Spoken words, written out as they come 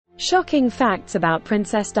Shocking facts about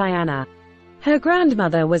Princess Diana. Her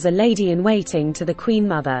grandmother was a lady-in-waiting to the Queen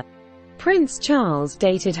Mother. Prince Charles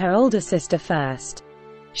dated her older sister first.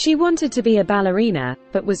 She wanted to be a ballerina,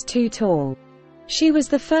 but was too tall. She was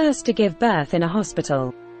the first to give birth in a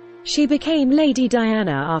hospital. She became Lady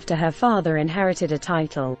Diana after her father inherited a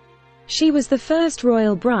title. She was the first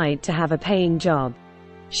royal bride to have a paying job.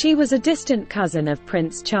 She was a distant cousin of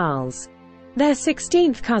Prince Charles. Their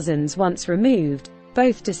 16th cousins once removed,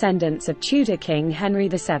 both descendants of Tudor King Henry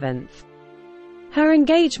VII. Her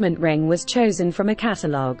engagement ring was chosen from a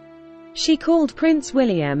catalogue. She called Prince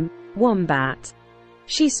William, Wombat.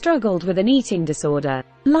 She struggled with an eating disorder.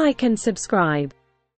 Like and subscribe.